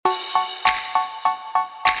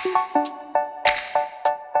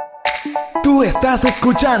Tú estás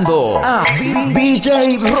escuchando a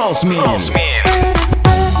DJ Rosmin.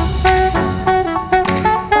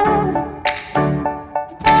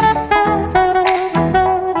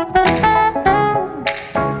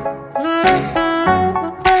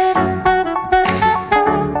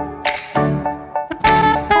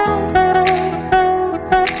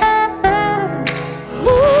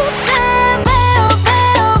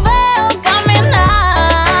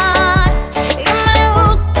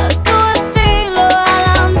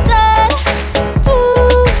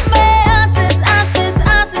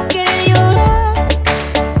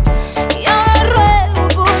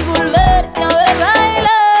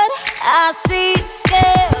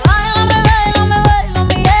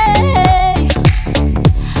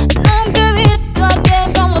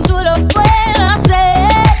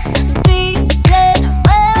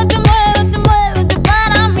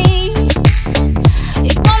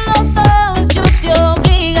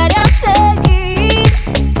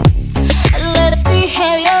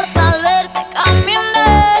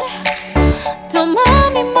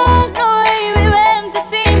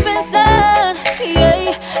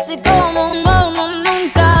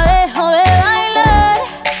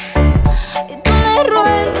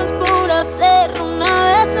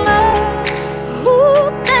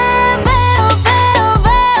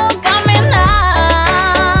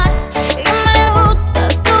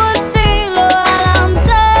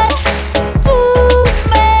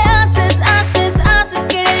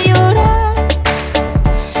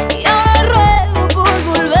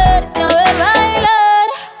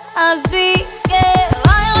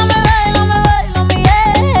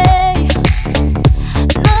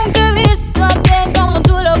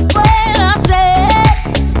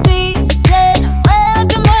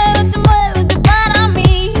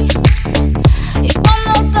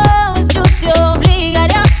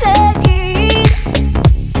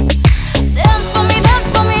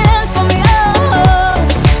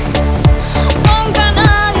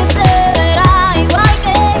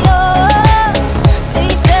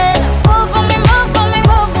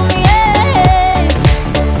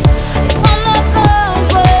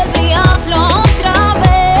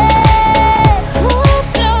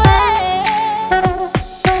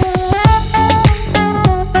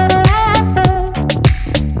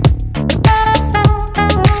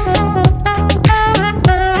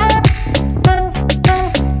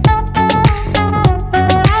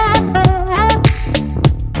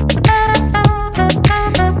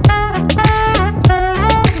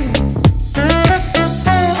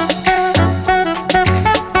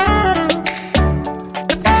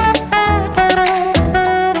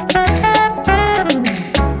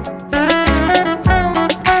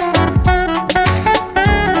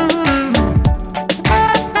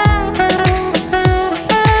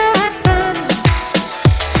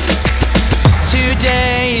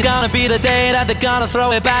 Gonna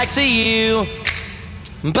throw it back to you.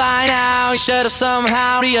 By now you should have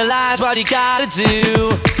somehow realized what you gotta do.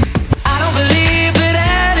 I don't believe that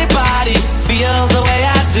anybody feels the way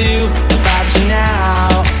I do about you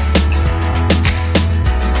now.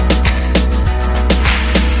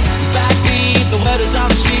 Backbeat, the word is on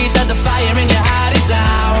the street that the fire in your heart is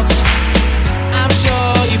out. I'm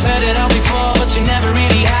sure you've heard it all before, but you never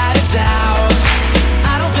really had a doubt.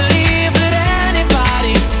 I don't believe that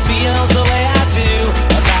anybody feels the way I do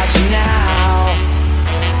about you now.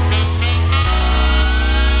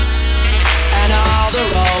 And all the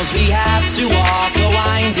roads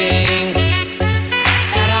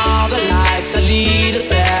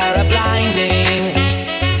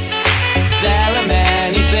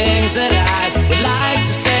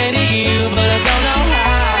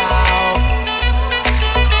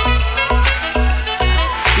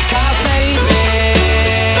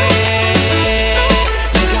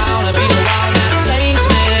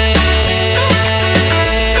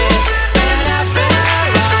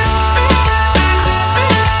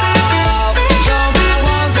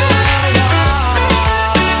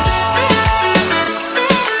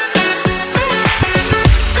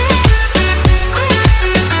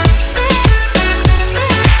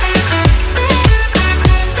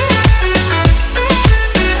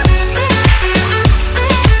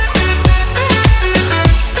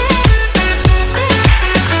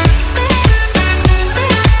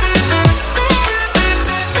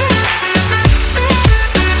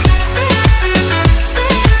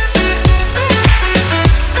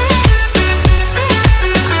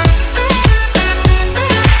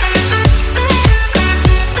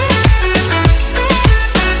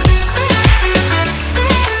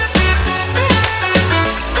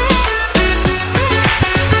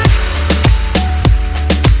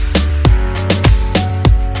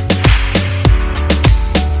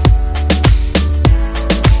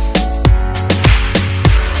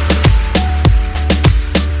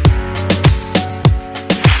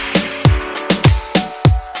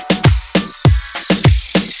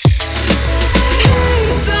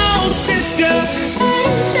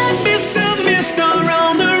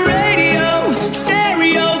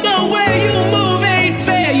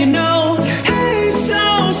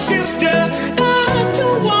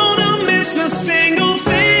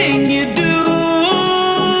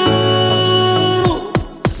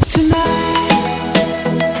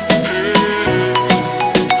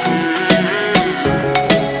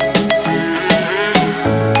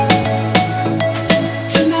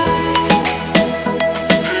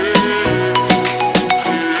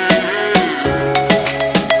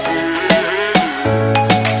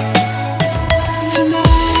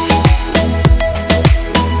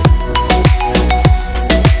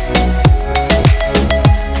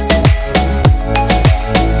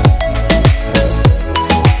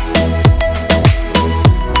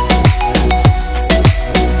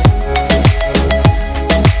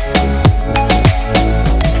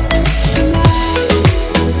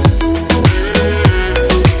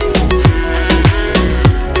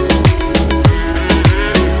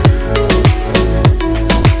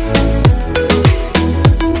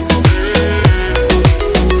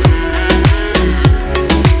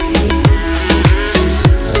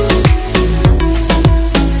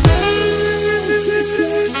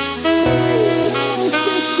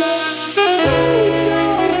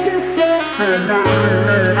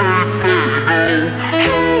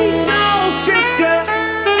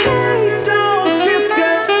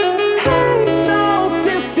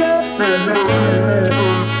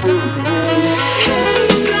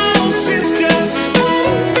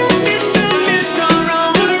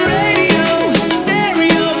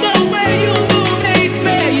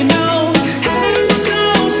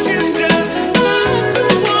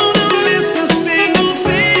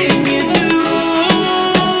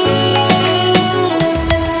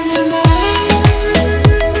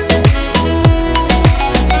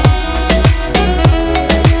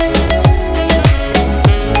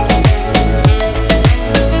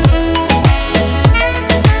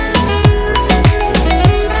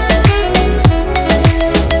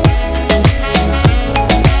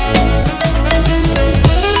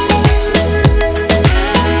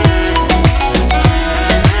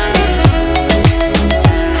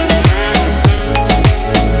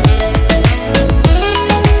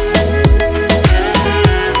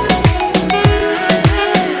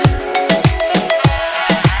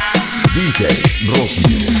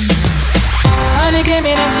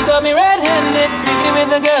caught me red-handed, drinking with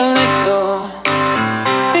the girl next door.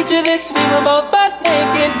 Picture this, we were both butt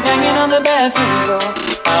naked, banging on the bathroom floor.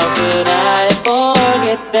 How could I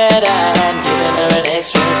forget that I had given her an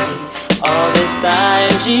extra key? All this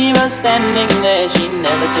time she was standing there, she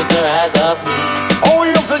never took her eyes off me. Oh,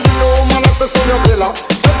 you think you know man access to your villa?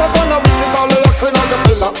 Just as on a witness, all of your clean on your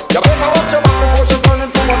pillar. You better watch your back before she turn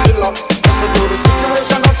into a killer. Just to do the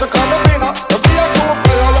situation that you call the winner. To be a true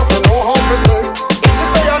player, you have to know how to play. If she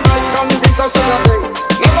say a night, and if she say a day,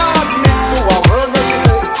 never admit to a word when she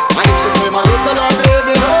say. And if she claim a hit, tell her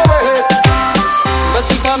baby, no way. But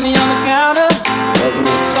she caught me on the counter,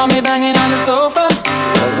 saw me banging on the sofa.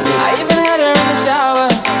 I even had her in the shower.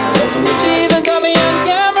 She even caught me on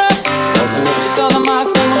camera. She saw the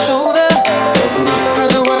marks on my shoulder.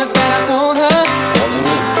 Heard the words that I told her.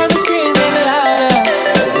 Heard the screams getting louder.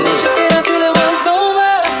 She stayed until it was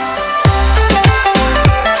over.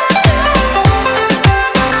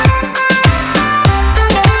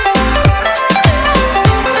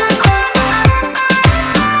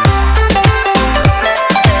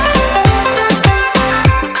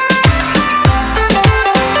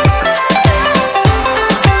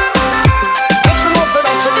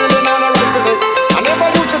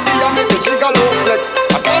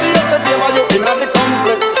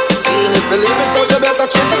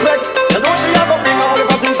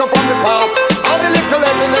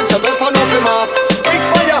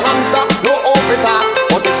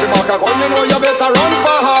 You know you better run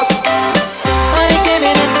fast. I came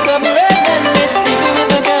in and she got me red-handed, creeping with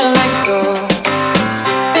the girl next door.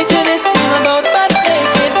 Picture this, we were both butt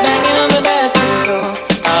naked, banging on the bathroom floor.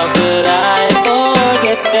 How could I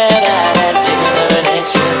forget that I had given her an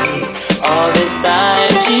extra key? All this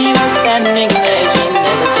time she was standing there, she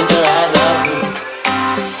never took her eyes off me.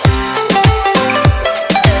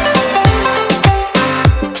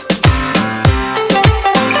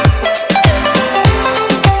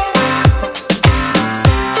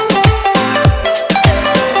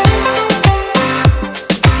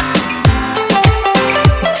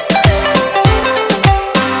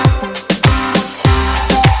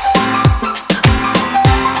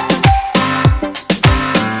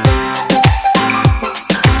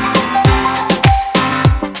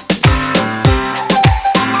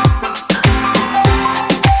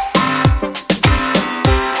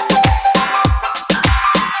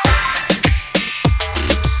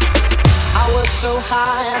 So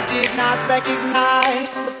high, I did not recognize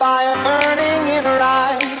the fire burning in her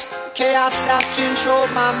eyes. The chaos that controlled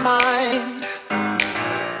my mind.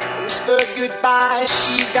 Whispered goodbye,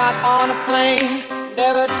 she got on a plane,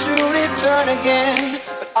 never to return again,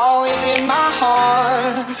 but always in my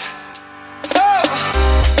heart. Oh,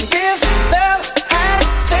 this love has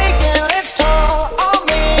taken its toll on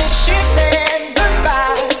me. She said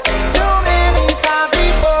goodbye too many times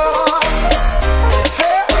before.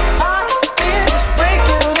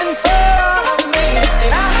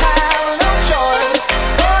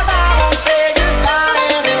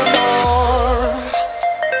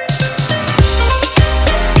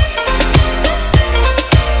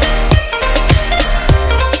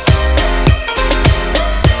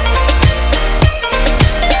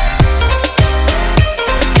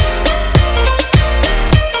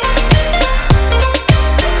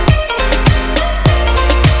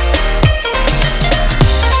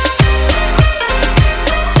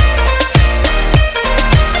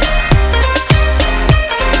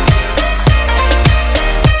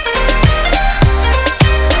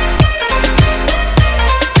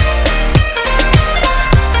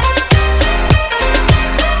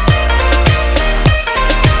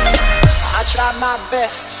 My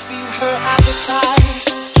best to feed her appetite,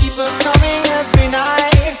 keep her coming every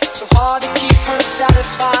night, so hard to keep her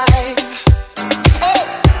satisfied. Oh,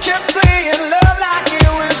 kept playing love like it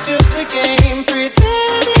was just a game,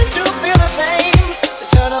 pretending to feel the same, to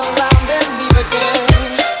turn around and leave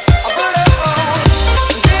again. But oh,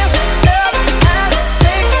 this love has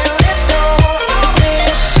taken its toll on me.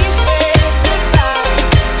 She said goodbye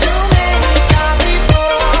too many times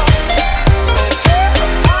before, and her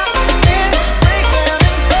heart is breaking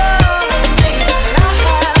in front of me, and I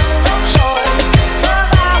have no choice,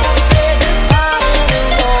 'cause I won't say goodbye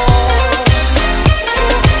anymore.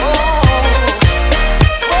 Oh, oh,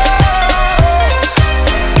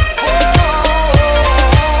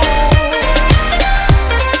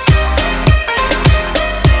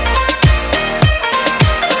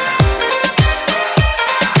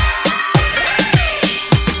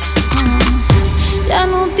 Ya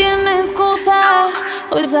no tiene excusa.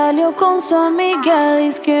 Hoy salió con su amiga,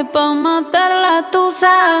 dizque pa' matar la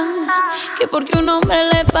tusa. Que porque un hombre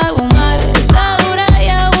le pagó mal, está dura y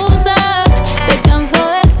abusa. Se cansó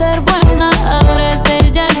de ser buena, ahora es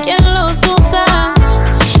ella quien los usa.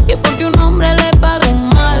 Que porque un hombre le paga un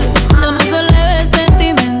mal, ya no se le ve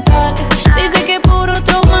sentimental. Dice que por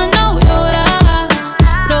otro man no llora,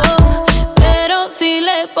 no, pero si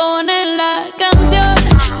le ponen la canción,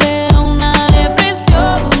 le da una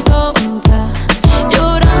depresión tonta.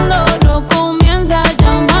 Llorando lo comienza a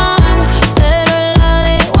llamar, pero él la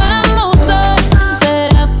dejó en buzón.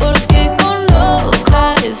 Será porque con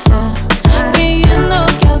otra está pidiendo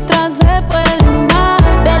que otra se puede amar.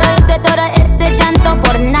 Pero hice todo este llanto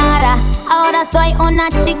por nada. Ahora soy una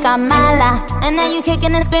chica mala. And now you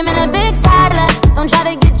kicking and screaming a big toddler. Don't try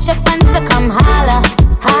to get your friends to come holla,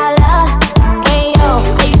 holla. Hey yo,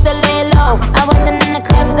 I used to lay low. I wasn't in the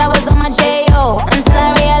clubs, I was on my J.O. Until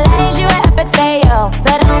I realized you were epic fail.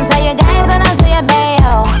 So don't tell your guys when I say a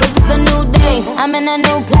bail. This is a new day, I'm in a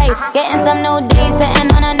new place. Getting some new days, sitting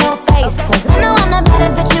on a new face. Cause I know I'm the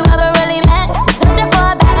baddest bitch you ever really met. Searching for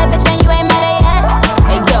a better bitch and you ain't met her yet.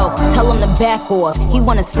 Hey yo, tell him to back off. He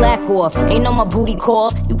wanna slack off. Ain't no more booty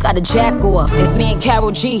call. You gotta jack off. It's me and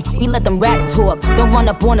Karol G. We let them racks talk. Don't run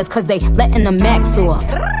up on us cause they letting the max off.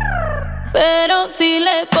 Pero si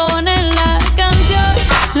le ponen la canción,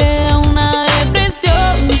 le da una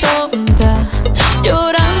depresión tonta.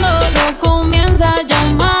 Llorando lo comienza a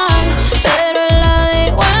llamar, pero él la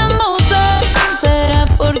dejó en buzón. Será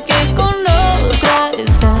porque con otra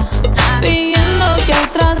está pidiendo que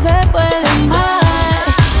otra se puede amar.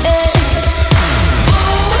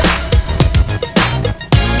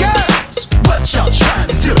 Girls, what y'all trying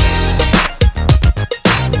to do?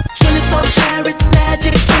 24 karat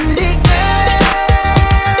magic in the air.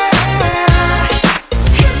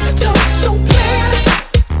 Hit the toe so clear.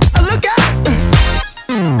 Look out.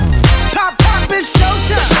 Pop, pop, it's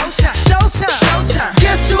showtime. Showtime. Showtime.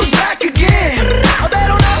 Guess who's back again? Oh, they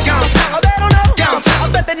don't know. Oh, they don't know. I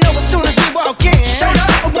bet they know as soon as we walk in.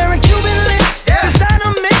 I'm wearing Cuban links.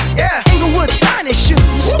 Designer mix. Inglewood's finest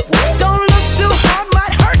shoes. Don't look too hard,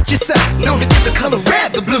 might hurt yourself. Known to give the color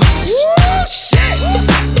red the blues. Shit.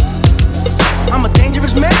 I'm a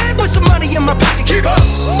dangerous man with some money in my pocket. Keep up.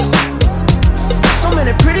 So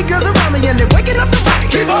many pretty girls around me and they're waking up the rocket.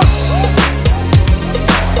 Keep up.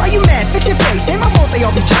 Why you mad? Fix your face. Ain't my fault they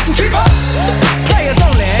all be jacking. Keep up. Players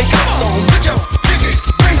only. Come on, put your pinky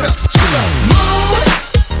rings up to the moon.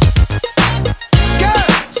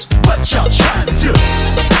 Girls, what y'all trying to do?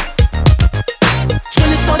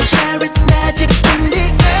 24 karat magic in the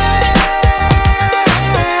air.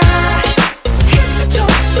 Hit the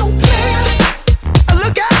toe so clear.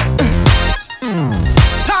 Look out.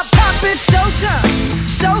 Pop, pop, it's showtime.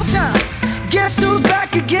 Showtime. Guess who's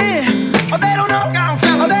back again? Oh, they don't know.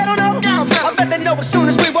 Oh, they don't know. I bet they know as soon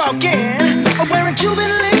as we walk in. I'm wearing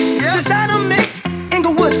Cuban links, designer mix,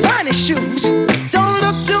 Inglewood's finest shoes. Don't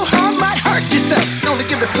look too hard, might hurt yourself. Known to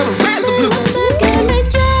give the color red the blues. Que me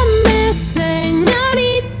llames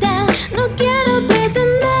señorita, no quiero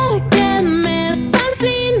pretender que me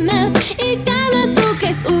fascines. Y cada toque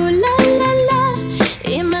es la la la,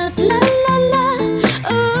 y más la la la.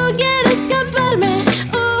 Quiero escaparme,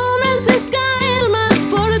 me haces caer más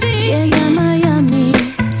por ti. Llegué a Miami,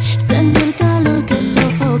 sentí el calor que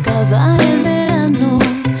sofocaba el verano,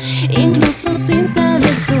 incluso sin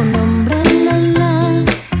saber su nombre, la la.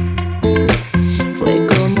 Fue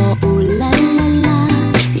como la la la,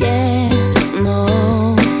 yeah,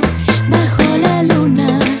 no. Bajo la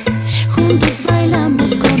luna, juntos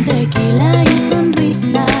bailamos con tequila y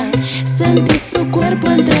sonrisas. Sentí su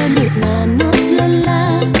cuerpo entre mis manos, la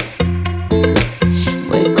la.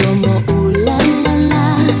 Fue como la la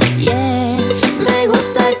la, yeah. Me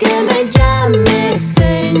gusta que me llames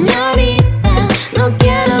señorita, no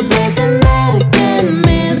quiero pretender que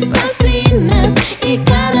me fascinas. Y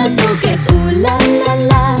cada toque es la la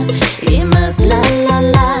la, y más la la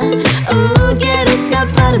la. Quiero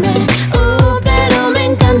escaparme, pero me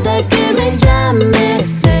encanta que me llames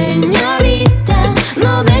señorita.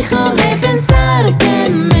 No dejo de pensar que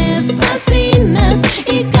me fascinas.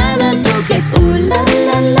 Y cada toque es la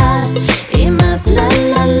la la, y más la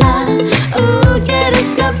la la. Quiero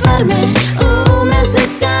escaparme, me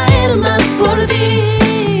haces caer más por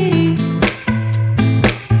ti.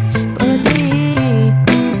 Por ti.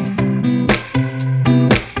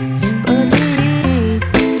 Por ti.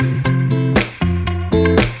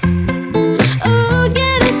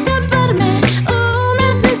 Quiero escaparme, me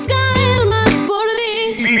haces caer más por ti.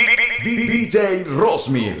 DJ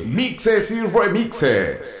Rosmil, mixes y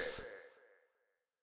remixes.